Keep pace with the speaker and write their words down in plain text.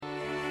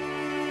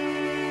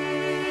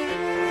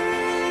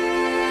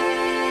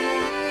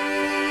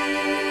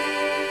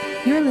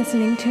You're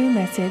listening to a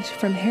message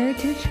from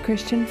Heritage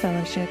Christian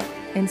Fellowship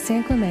in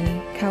San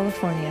Clemente,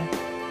 California.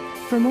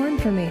 For more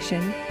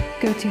information,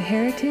 go to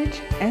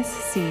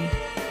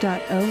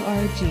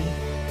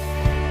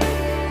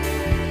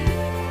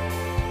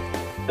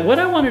heritagesc.org. What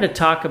I wanted to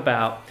talk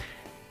about,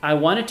 I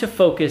wanted to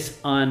focus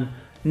on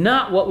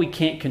not what we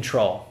can't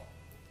control,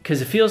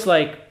 because it feels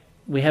like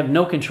we have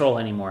no control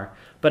anymore.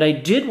 But I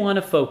did want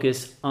to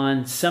focus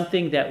on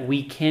something that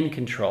we can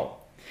control.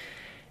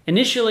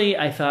 Initially,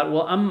 I thought,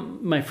 well,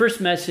 my first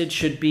message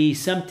should be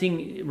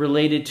something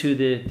related to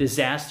the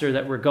disaster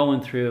that we're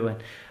going through.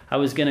 And I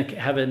was going to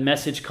have a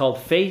message called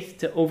Faith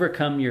to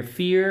Overcome Your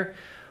Fear,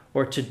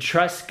 or to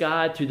trust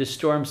God through the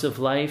storms of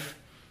life.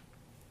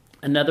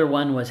 Another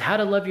one was how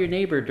to love your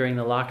neighbor during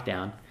the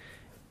lockdown.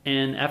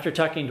 And after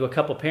talking to a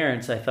couple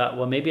parents, I thought,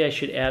 well, maybe I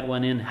should add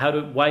one in, how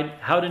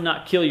to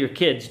not kill your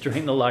kids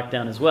during the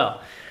lockdown as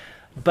well.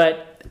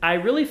 But I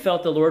really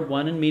felt the Lord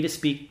wanted me to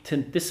speak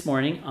this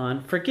morning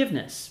on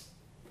forgiveness.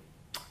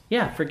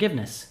 Yeah,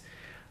 forgiveness.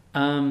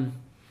 And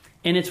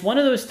it's one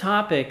of those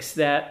topics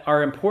that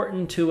are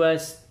important to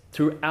us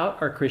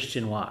throughout our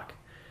Christian walk.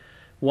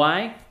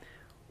 Why?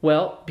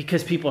 Well,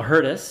 because people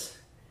hurt us.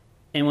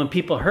 And when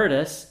people hurt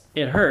us,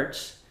 it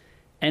hurts.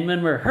 And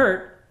when we're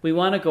hurt, we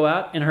want to go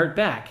out and hurt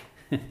back.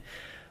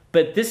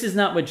 But this is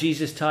not what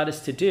Jesus taught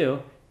us to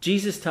do.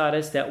 Jesus taught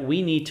us that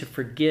we need to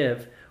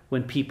forgive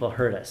when people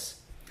hurt us.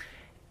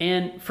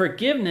 And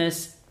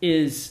forgiveness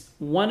is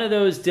one of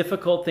those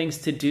difficult things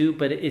to do,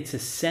 but it's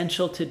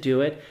essential to do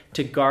it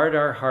to guard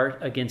our heart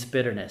against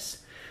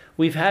bitterness.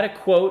 We've had a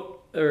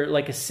quote or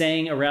like a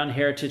saying around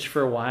Heritage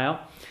for a while,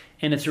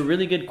 and it's a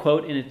really good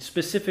quote, and it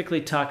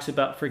specifically talks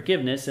about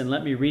forgiveness, and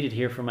let me read it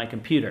here from my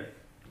computer.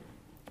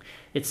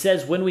 It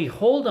says, when we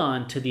hold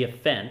on to the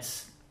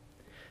offense,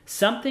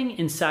 something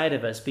inside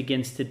of us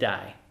begins to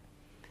die.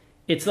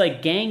 It's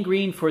like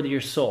gangrene for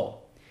your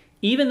soul.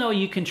 Even though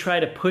you can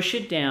try to push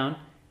it down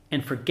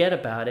and forget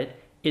about it,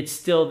 it's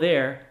still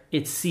there.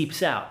 It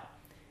seeps out.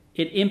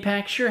 It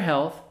impacts your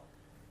health.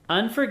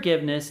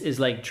 Unforgiveness is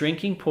like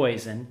drinking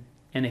poison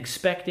and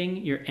expecting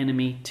your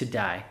enemy to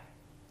die.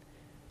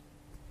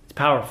 It's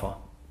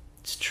powerful.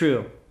 It's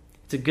true.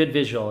 It's a good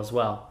visual as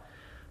well.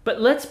 But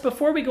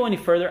before we go any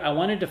further, I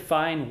want to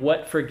define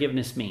what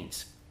forgiveness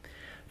means.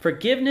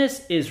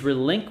 Forgiveness is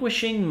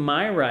relinquishing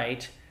my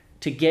right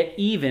to get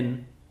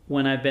even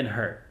when I've been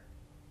hurt.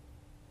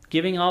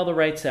 Giving all the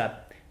rights up.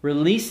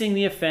 Releasing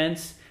the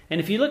offense. And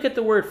if you look at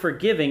the word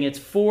forgiving, it's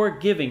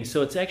forgiving.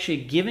 So it's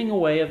actually giving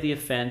away of the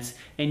offense,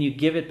 and you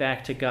give it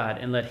back to God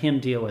and let Him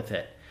deal with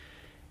it.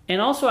 And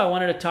also I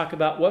wanted to talk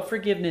about what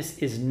forgiveness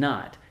is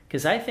not,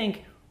 because I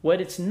think what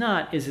it's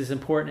not is as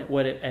important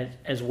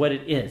as what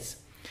it is.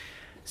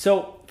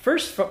 So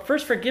first,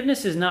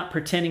 forgiveness is not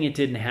pretending it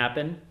didn't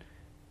happen.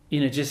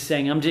 Just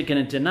saying, I'm just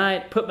going to deny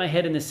it, put my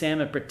head in the sand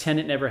and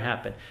pretend it never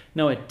happened.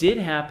 No, it did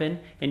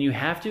happen, and you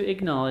have to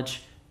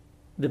acknowledge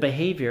the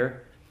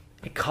behavior,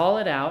 call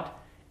it out,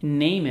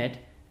 name it,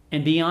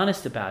 and be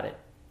honest about it.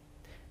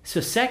 So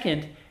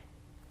second,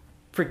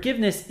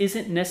 forgiveness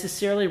isn't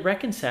necessarily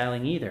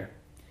reconciling either.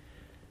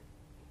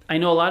 I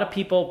know a lot of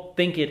people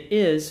think it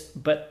is,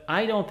 but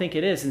I don't think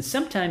it is. And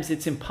sometimes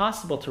it's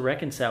impossible to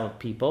reconcile with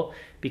people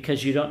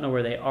because you don't know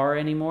where they are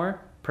anymore.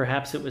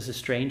 Perhaps it was a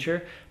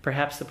stranger.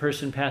 Perhaps the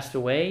person passed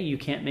away. You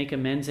can't make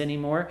amends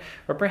anymore.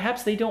 Or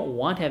perhaps they don't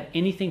want to have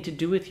anything to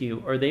do with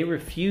you, or they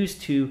refuse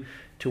to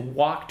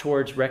walk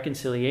towards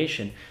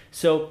reconciliation.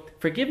 So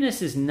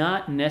forgiveness is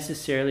not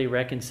necessarily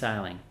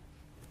reconciling.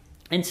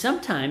 And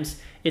sometimes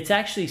it's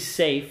actually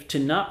safe to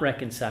not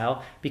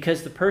reconcile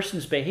because the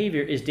person's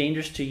behavior is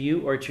dangerous to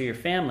you or to your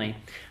family.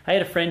 I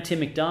had a friend,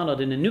 Tim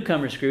McDonald, in a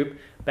newcomers group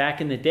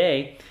back in the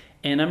day,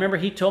 and I remember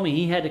he told me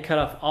he had to cut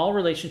off all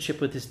relationship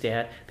with his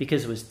dad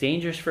because it was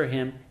dangerous for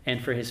him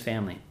and for his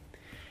family.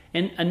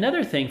 And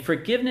another thing,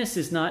 forgiveness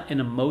is not an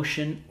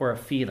emotion or a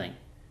feeling.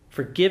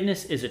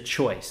 Forgiveness is a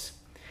choice.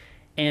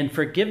 And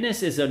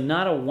forgiveness is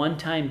not a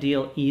one-time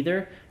deal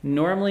either.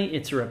 Normally,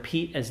 it's a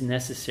repeat as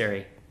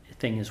necessary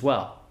thing as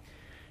well.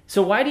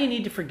 So why do you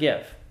need to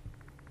forgive?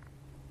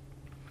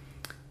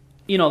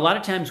 A lot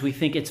of times we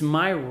think it's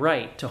my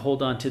right to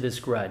hold on to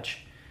this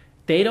grudge.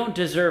 They don't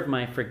deserve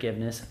my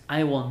forgiveness.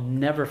 I will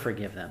never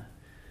forgive them.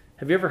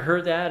 Have you ever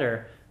heard that,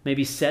 or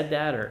maybe said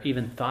that, or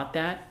even thought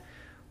that?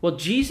 Well,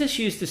 Jesus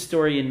used a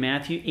story in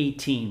Matthew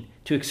 18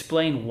 to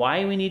explain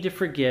why we need to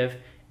forgive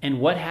and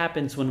what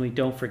happens when we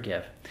don't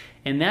forgive.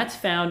 And that's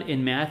found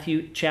in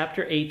Matthew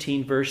chapter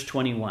 18, verse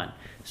 21.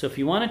 So if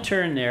you want to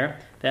turn there,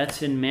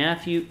 that's in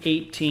Matthew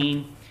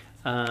 18,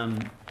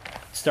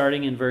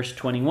 starting in verse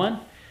 21.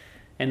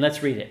 And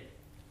let's read it.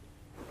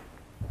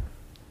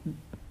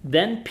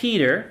 Then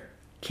Peter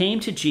came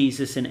to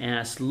Jesus and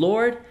asked,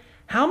 Lord,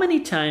 how many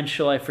times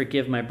shall I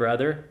forgive my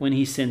brother when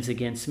he sins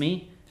against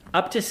me?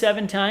 Up to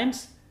 7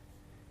 times?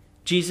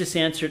 Jesus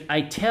answered,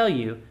 I tell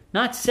you,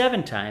 not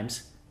 7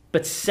 times,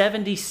 but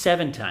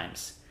 77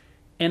 times.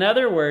 In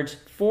other words,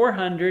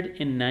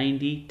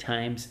 490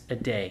 times a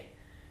day.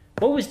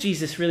 What was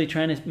Jesus really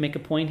trying to make a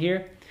point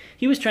here?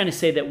 He was trying to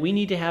say that we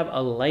need to have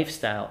a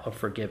lifestyle of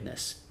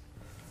forgiveness.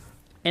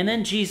 And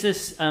then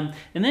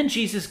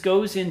Jesus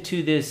goes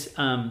into this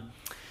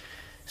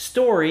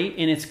story,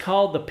 and it's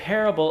called the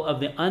parable of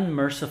the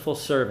unmerciful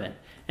servant.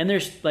 And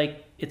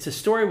it's a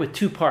story with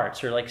two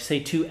parts, or say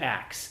two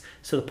acts.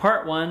 So the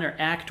part one, or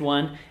act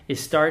one,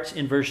 starts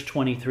in verse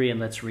 23, and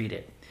let's read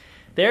it.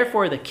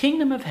 Therefore, the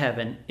kingdom of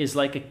heaven is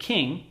like a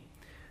king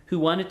who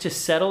wanted to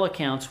settle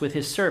accounts with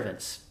his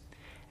servants.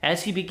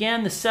 As he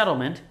began the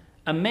settlement,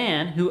 a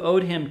man who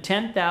owed him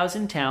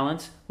 10,000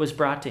 talents was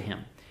brought to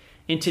him.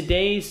 In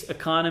today's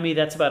economy,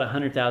 that's about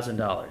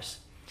 $100,000.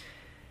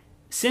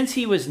 Since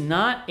he was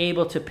not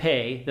able to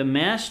pay, the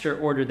master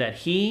ordered that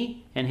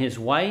he and his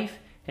wife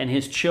and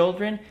his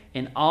children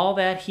and all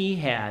that he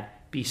had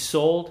be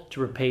sold to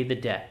repay the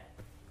debt.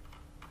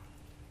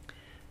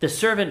 The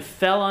servant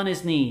fell on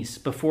his knees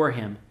before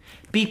him.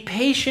 "Be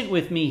patient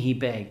with me," he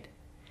begged,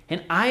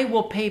 "and I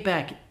will pay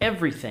back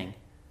everything."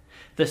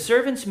 The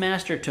servant's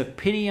master took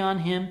pity on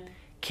him,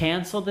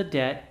 canceled the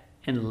debt,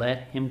 and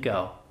let him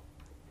go.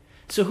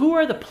 So who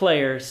are the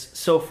players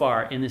so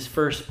far in this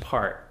first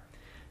part?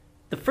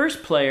 The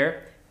first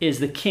player is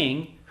the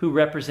king, who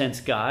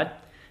represents God.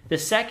 The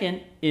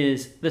second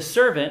is the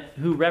servant,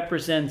 who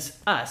represents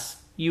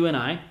us, you and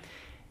I.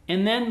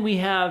 And then we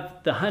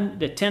have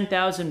the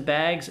 10,000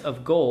 bags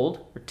of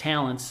gold, or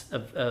talents,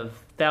 of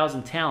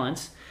 1,000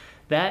 talents.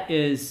 That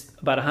is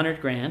about 100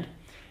 grand.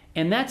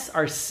 And that's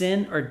our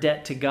sin or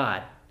debt to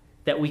God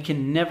that we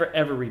can never,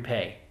 ever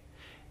repay.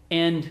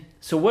 And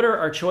so what are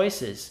our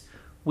choices?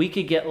 We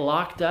could get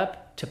locked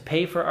up to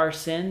pay for our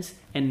sins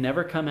and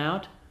never come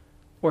out,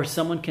 or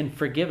someone can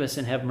forgive us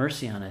and have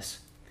mercy on us.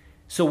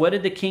 So what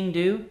did the king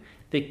do?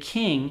 The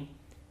king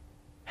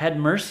had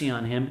mercy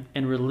on him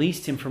and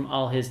released him from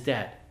all his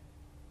debt.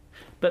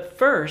 But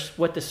first,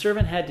 what the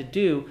servant had to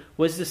do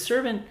was the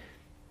servant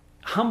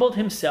humbled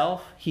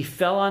himself, he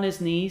fell on his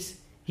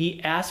knees,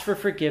 he asked for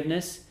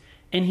forgiveness,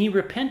 and he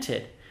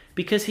repented,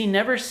 because he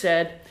never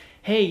said,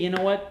 "Hey, you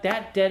know what?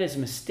 That debt is a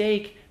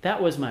mistake. That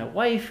was my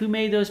wife who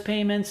made those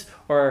payments,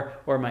 or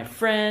my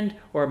friend,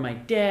 or my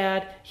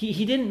dad."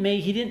 He didn't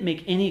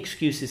make any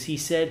excuses. He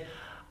said,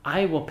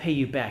 "I will pay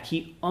you back."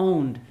 He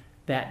owned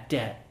that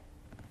debt.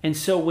 And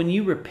so when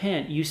you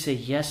repent, you say,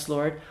 "Yes,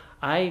 Lord,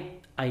 I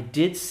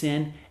did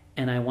sin,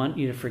 and I want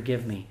you to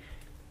forgive me."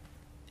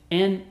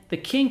 And the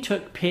king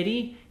took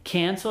pity,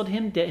 canceled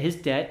his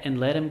debt, and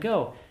let him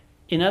go.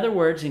 In other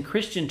words, in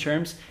Christian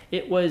terms,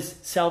 it was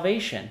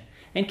salvation.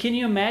 And can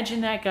you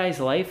imagine that guy's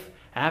life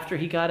after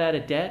he got out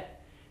of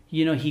debt?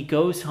 You know, he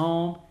goes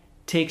home,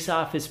 takes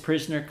off his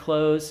prisoner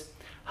clothes,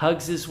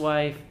 hugs his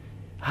wife,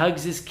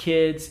 hugs his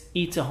kids,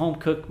 eats a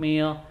home-cooked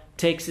meal,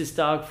 takes his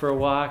dog for a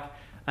walk.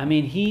 I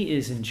mean, he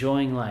is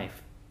enjoying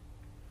life.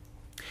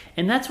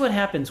 And that's what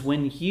happens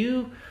when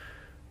you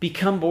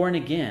become born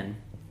again,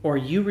 or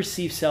you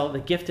receive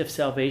the gift of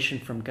salvation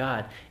from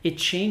God. It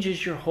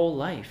changes your whole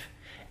life.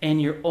 And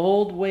your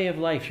old way of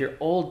life, your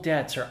old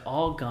debts are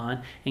all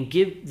gone. And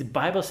the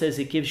Bible says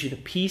it gives you the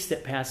peace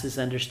that passes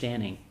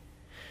understanding.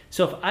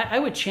 So if I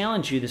would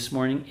challenge you this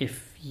morning,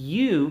 if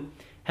you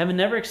have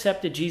never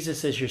accepted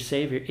Jesus as your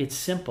Savior, it's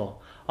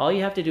simple. All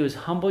you have to do is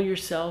humble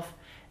yourself,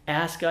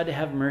 ask God to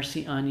have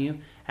mercy on you,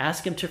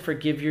 ask Him to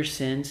forgive your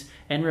sins,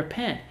 and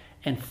repent,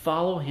 and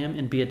follow Him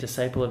and be a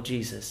disciple of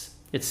Jesus.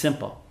 It's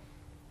simple.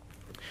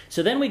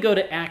 So then we go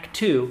to Act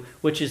 2,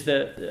 which is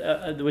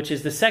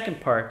the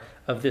second part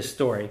of this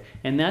story,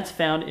 and that's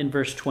found in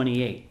verse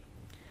 28.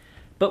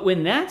 But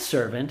when that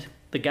servant,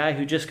 the guy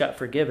who just got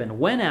forgiven,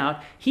 went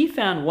out, he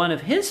found one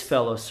of his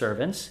fellow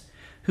servants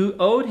who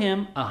owed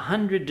him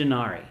 100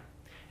 denarii.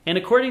 And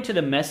according to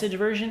the Message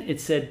version,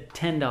 it said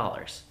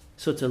 $10.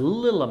 So it's a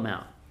little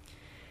amount.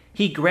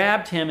 He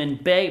grabbed him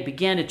and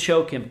began to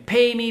choke him.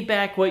 "Pay me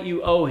back what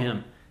you owe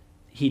him,"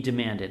 he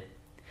demanded.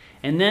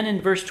 And then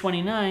in verse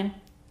 29,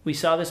 we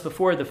saw this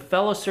before, the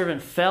fellow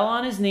servant fell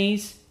on his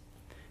knees,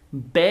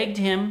 begged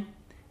him,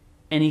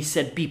 and he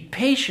said, "Be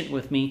patient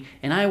with me,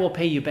 and I will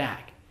pay you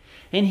back."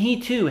 And he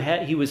too,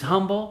 he was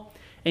humble,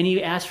 and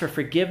he asked for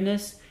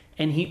forgiveness,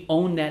 and he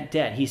owned that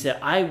debt. He said,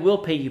 "I will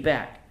pay you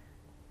back."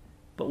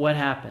 But what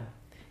happened?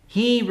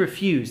 He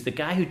refused. The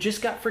guy who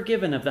just got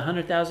forgiven of the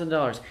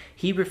 $100,000,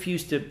 he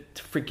refused to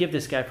forgive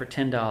this guy for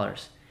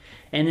 $10.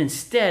 And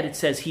instead, it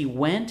says he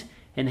went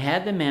and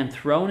had the man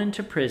thrown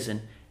into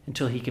prison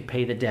until he could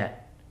pay the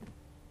debt.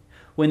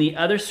 When the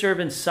other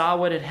servants saw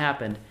what had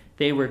happened,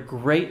 they were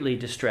greatly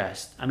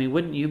distressed. I mean,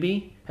 wouldn't you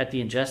be at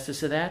the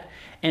injustice of that?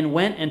 And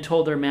went and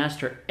told their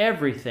master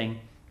everything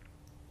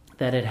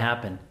that had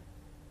happened.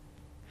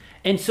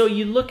 And so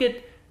you look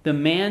at the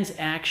man's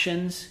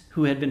actions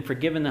who had been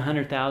forgiven the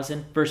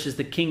 100,000 versus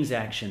the king's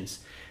actions.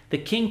 The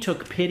king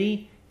took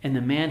pity and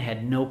the man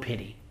had no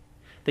pity.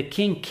 The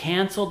king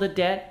canceled the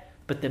debt,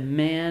 but the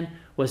man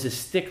was a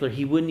stickler.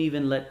 He wouldn't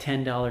even let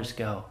 $10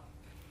 go.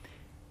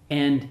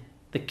 And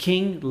the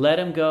king let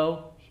him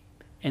go,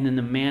 and then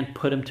the man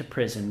put him to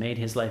prison, made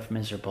his life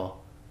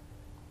miserable.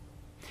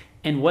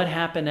 And what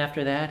happened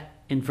after that?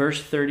 In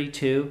verse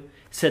 32,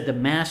 said the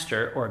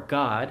master, or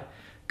God,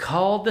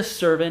 called the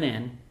servant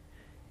in,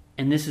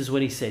 and this is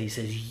what he said. He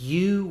says,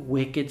 "You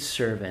wicked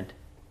servant,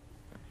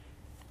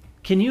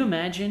 Can you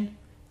imagine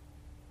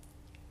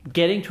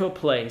getting to a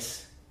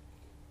place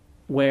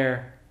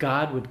where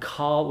God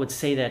would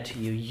say that to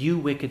you, you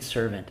wicked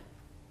servant?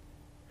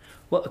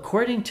 Well,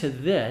 according to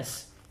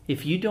this,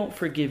 if you don't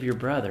forgive your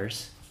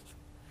brothers,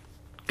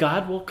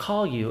 God will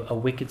call you a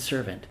wicked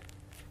servant.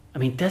 I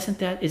mean, doesn't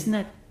that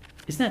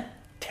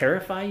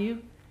terrify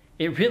you?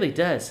 It really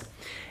does.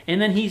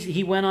 And then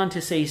he went on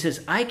to say, he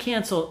says, I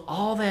canceled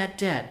all that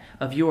debt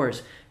of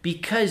yours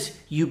because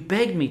you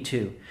begged me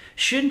to.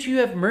 Shouldn't you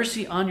have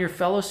mercy on your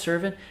fellow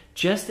servant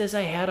just as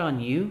I had on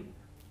you?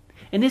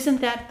 And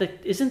isn't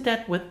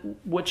that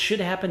what should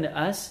happen to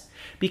us?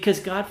 Because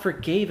God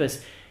forgave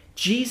us.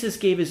 Jesus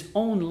gave his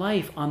own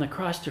life on the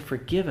cross to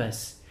forgive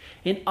us.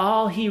 And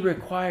all he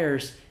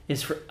requires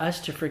is for us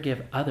to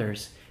forgive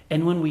others.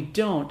 And when we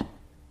don't,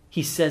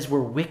 he says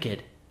we're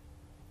wicked.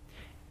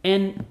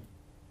 And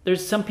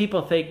there's some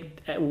people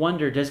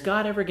wonder, does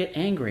God ever get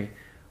angry?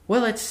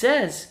 Well, it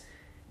says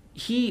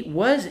he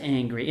was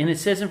angry. And it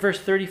says in verse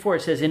 34,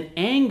 it says, in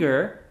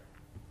anger,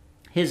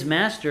 his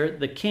master,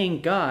 the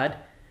king, God,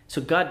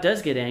 so God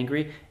does get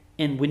angry.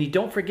 And when you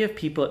don't forgive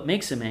people, it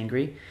makes him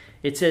angry.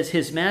 It says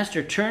his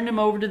master turned him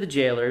over to the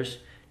jailers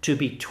to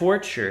be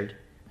tortured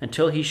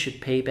until he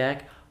should pay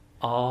back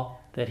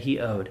all that he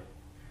owed.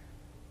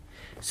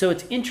 So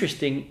it's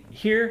interesting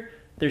here.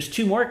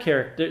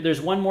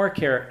 There's one more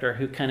character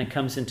who kind of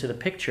comes into the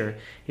picture.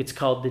 It's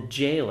called the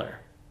jailer.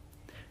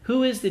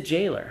 Who is the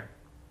jailer?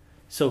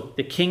 So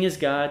the king is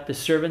God, the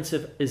servants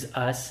is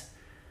us.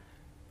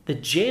 The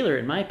jailer,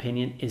 in my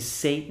opinion, is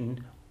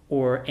Satan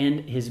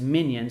and his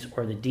minions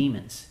or the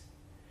demons.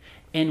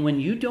 And when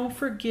you don't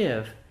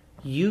forgive,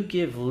 you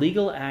give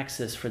legal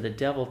access for the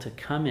devil to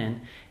come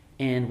in.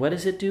 And what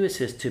does it do? It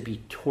says to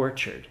be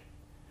tortured.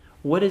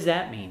 What does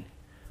that mean?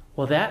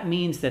 Well, that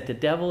means that the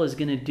devil is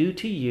going to do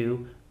to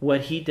you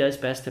what he does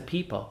best to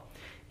people.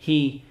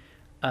 He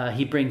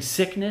brings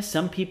sickness.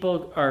 Some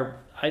people are,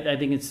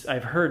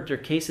 I've heard there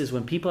are cases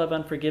when people have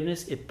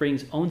unforgiveness, it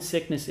brings own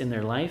sickness in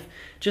their life.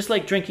 Just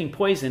like drinking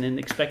poison and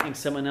expecting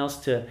someone else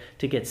to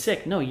get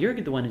sick. No, you're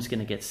the one who's going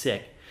to get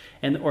sick.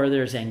 Or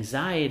there's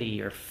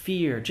anxiety or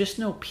fear, just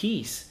no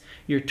peace.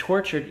 You're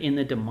tortured in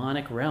the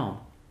demonic realm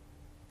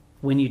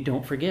when you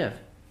don't forgive.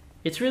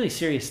 It's really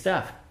serious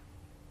stuff.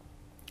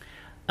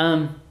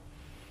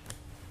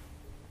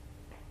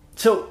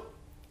 So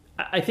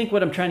I think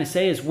what I'm trying to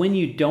say is when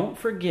you don't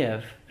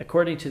forgive,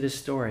 according to this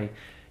story,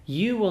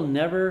 you will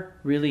never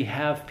really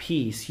have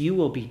peace. You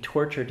will be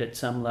tortured at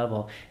some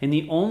level. And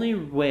the only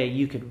way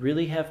you could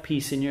really have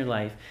peace in your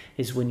life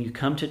is when you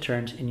come to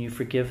terms and you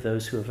forgive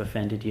those who have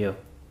offended you.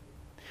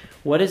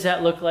 What does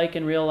that look like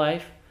in real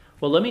life?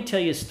 Well, let me tell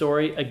you a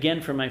story,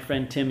 again, from my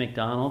friend Tim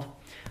McDonald,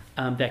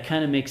 that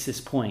kind of makes this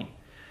point.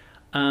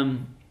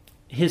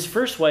 His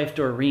first wife,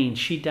 Doreen,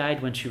 she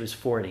died when she was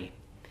 40.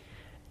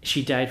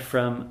 She died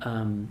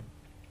from,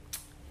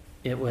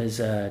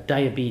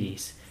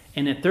 diabetes.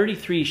 And at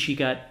 33, she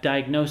got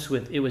diagnosed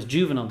with, it was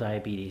juvenile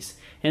diabetes.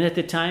 And at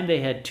the time,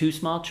 they had 2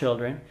 small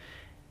children.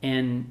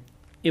 And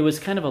it was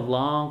kind of a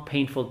long,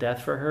 painful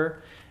death for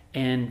her.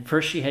 And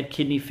first she had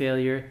kidney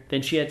failure,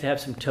 then she had to have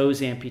some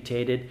toes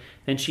amputated,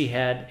 then she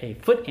had a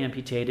foot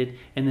amputated,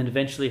 and then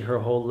eventually her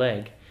whole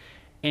leg.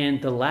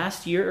 And the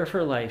last year of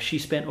her life, she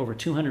spent over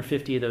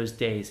 250 of those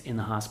days in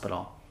the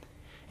hospital.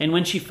 And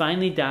when she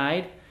finally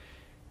died,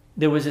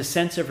 there was a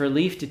sense of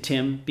relief to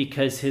Tim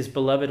because his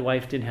beloved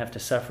wife didn't have to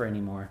suffer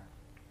anymore.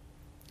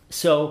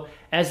 So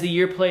as the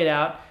year played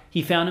out,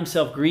 he found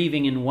himself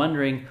grieving and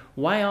wondering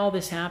why all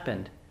this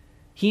happened.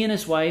 He and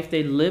his wife,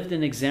 they lived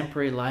an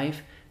exemplary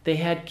life. They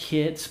had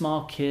kids,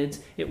 small kids.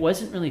 It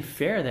wasn't really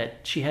fair that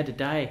she had to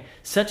die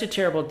such a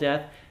terrible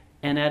death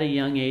and at a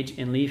young age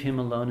and leave him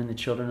alone and the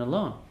children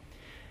alone.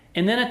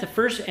 And then at the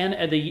first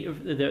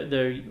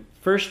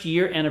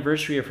year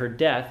anniversary of her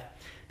death,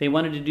 they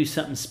wanted to do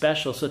something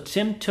special. So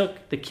Tim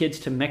took the kids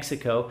to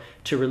Mexico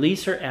to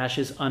release her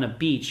ashes on a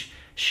beach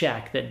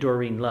shack that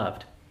Doreen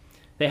loved.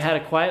 They had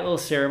a quiet little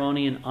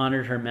ceremony and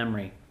honored her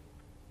memory.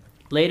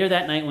 Later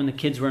that night when the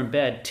kids were in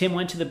bed, Tim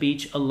went to the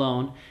beach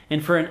alone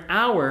and for an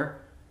hour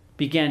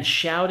began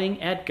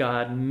shouting at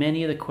God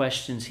many of the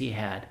questions he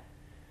had.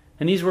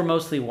 And these were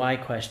mostly why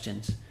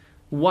questions.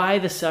 Why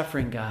the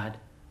suffering, God?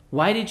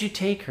 Why did you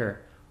take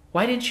her?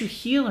 Why didn't you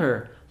heal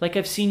her like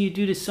I've seen you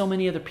do to so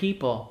many other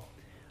people?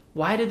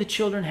 Why do the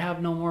children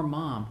have no more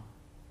mom?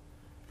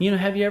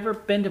 Have you ever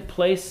been to a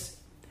place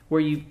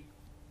where you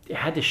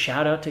had to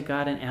shout out to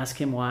God and ask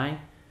him why?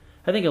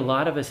 I think a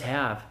lot of us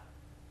have.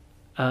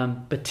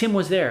 But Tim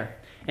was there.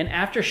 And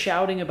after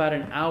shouting about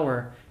an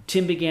hour,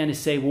 Tim began to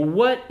say, well,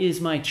 what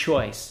is my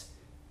choice?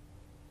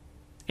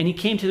 And he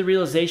came to the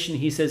realization,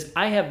 he says,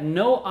 I have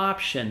no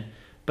option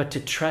but to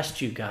trust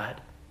you,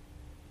 God.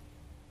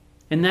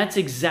 And that's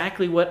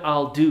exactly what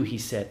I'll do, he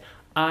said.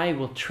 I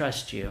will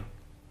trust you.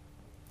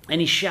 And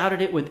he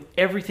shouted it with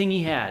everything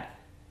he had.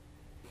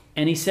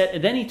 And he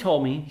said, then he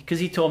told me, because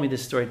he told me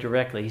this story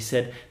directly, he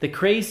said, the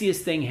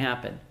craziest thing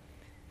happened.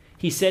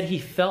 He said he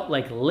felt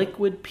like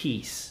liquid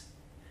peace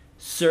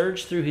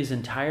surged through his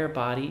entire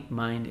body,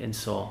 mind, and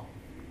soul.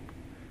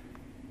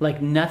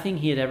 like nothing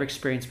he had ever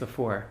experienced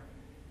before.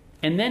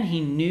 And then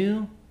he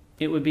knew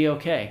it would be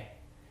okay.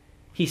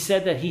 He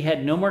said that he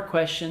had no more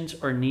questions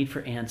or need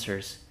for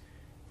answers.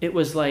 It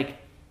was like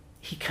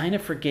he kind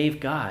of forgave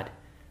God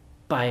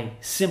by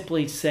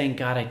simply saying,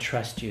 God, I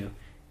trust you.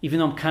 Even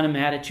though I'm kind of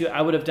mad at you,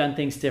 I would have done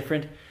things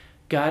different.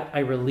 God, I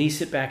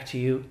release it back to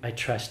you. I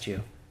trust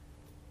you.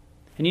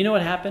 And you know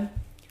what happened?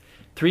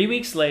 3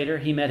 weeks later,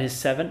 he met his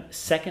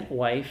second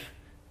wife,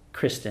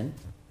 Kristen.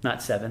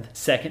 Not seventh,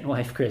 second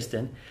wife,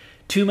 Kristen.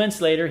 2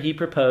 months later, he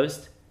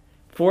proposed.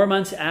 4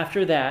 months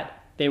after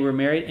that, they were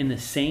married in the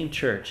same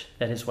church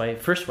that his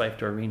first wife,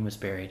 Doreen, was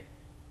buried.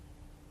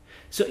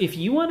 So if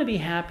you want to be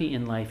happy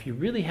in life, you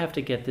really have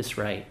to get this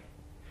right.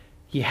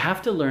 You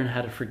have to learn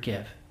how to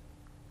forgive.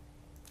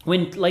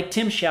 When, like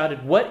Tim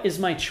shouted, what is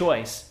my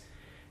choice?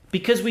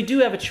 Because we do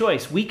have a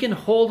choice. We can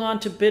hold on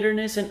to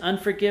bitterness and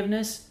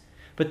unforgiveness,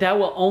 but that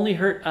will only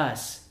hurt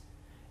us.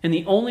 And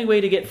the only way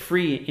to get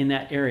free in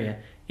that area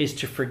is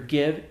to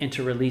forgive and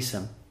to release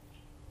them.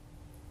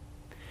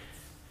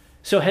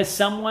 So has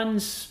someone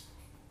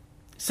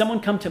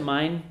come to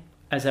mind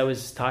as I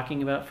was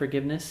talking about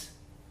forgiveness?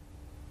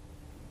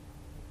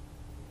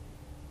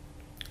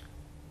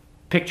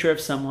 Picture of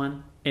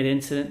someone, an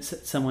incident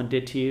someone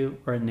did to you,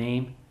 or a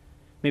name.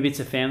 Maybe it's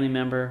a family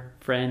member,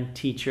 friend,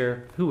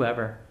 teacher,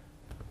 whoever.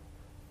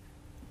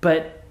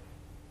 But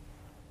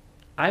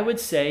I would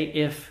say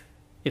if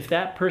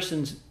that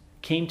person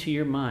came to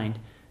your mind,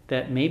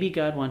 that maybe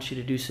God wants you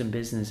to do some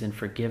business and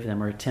forgive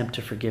them or attempt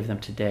to forgive them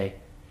today.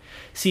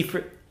 See,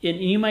 and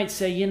you might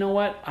say, you know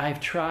what, I've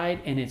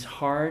tried and it's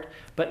hard,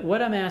 but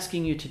what I'm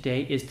asking you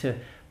today is to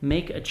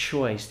make a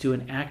choice, do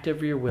an act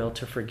of your will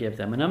to forgive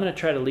them. And I'm going to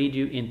try to lead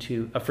you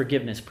into a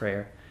forgiveness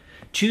prayer.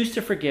 Choose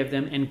to forgive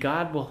them and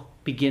God will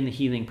begin the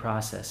healing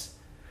process.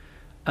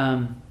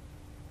 And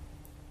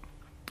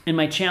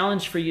my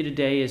challenge for you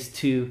today is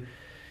to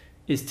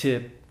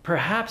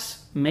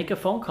perhaps make a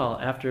phone call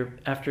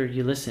after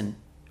you listen,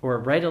 or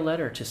write a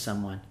letter to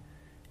someone.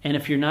 And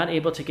if you're not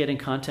able to get in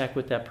contact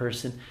with that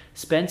person,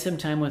 spend some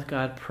time with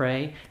God,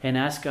 pray, and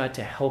ask God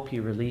to help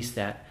you release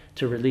that,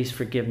 to release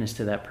forgiveness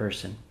to that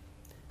person.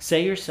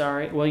 Say you're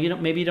sorry. Well,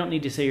 maybe you don't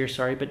need to say you're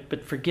sorry,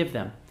 but forgive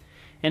them.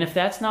 And if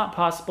that's not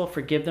possible,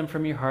 forgive them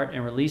from your heart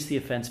and release the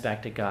offense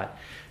back to God.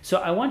 So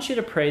I want you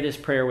to pray this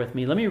prayer with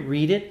me. Let me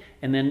read it,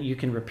 and then you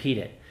can repeat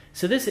it.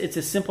 So it's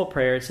a simple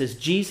prayer. It says,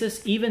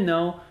 Jesus, even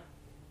though,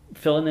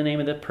 fill in the name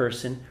of the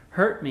person,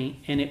 hurt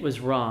me and it was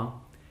wrong,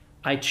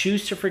 I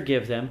choose to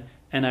forgive them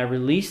and I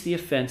release the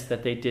offense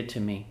that they did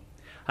to me.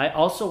 I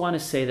also want to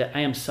say that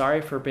I am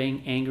sorry for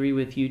being angry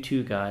with you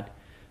too, God.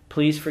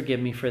 Please forgive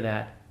me for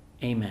that.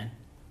 Amen.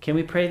 Can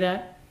we pray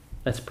that?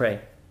 Let's pray.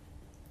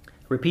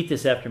 Repeat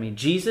this after me.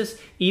 Jesus,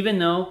 even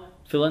though,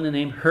 fill in the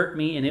name, hurt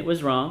me and it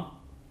was wrong,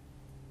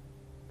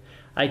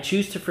 I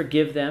choose to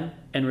forgive them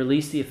and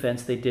release the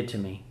offense they did to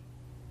me.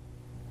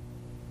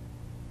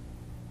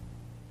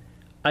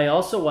 I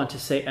also want to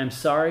say I'm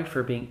sorry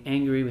for being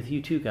angry with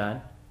you too,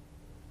 God.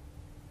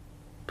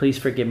 Please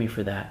forgive me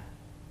for that.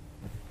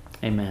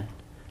 Amen.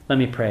 Let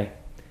me pray.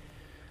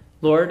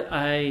 Lord,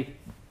 I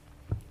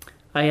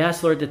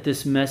ask, Lord, that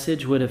this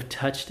message would have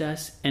touched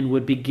us and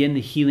would begin the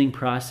healing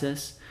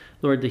process,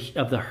 Lord,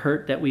 of the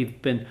hurt that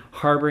we've been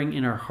harboring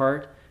in our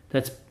heart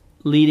that's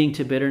leading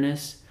to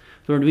bitterness.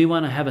 Lord, we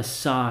want to have a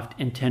soft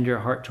and tender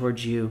heart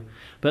towards you.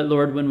 But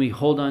Lord, when we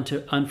hold on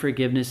to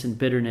unforgiveness and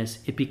bitterness,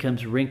 it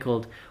becomes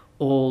wrinkled,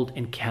 old,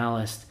 and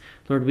calloused.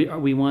 Lord,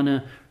 we want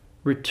to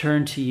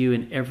return to you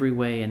in every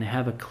way and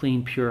have a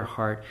clean, pure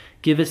heart.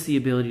 Give us the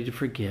ability to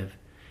forgive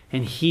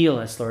and heal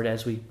us, Lord,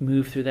 as we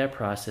move through that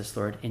process,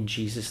 Lord, in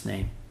Jesus'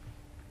 name.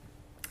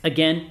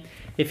 Again,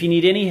 if you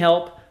need any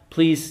help,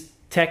 please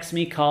text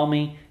me, call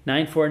me,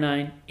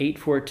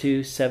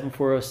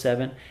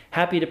 949-842-7407.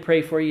 Happy to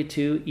pray for you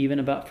too, even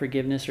about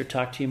forgiveness, or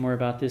talk to you more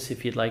about this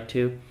if you'd like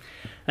to.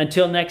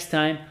 Until next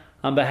time,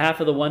 on behalf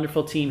of the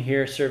wonderful team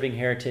here serving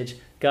Heritage,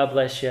 God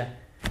bless you.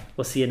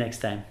 We'll see you next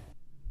time.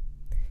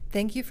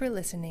 Thank you for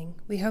listening.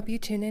 We hope you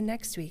tune in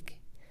next week.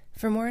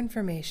 For more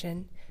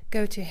information,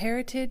 go to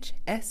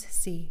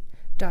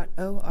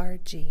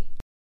heritagesc.org.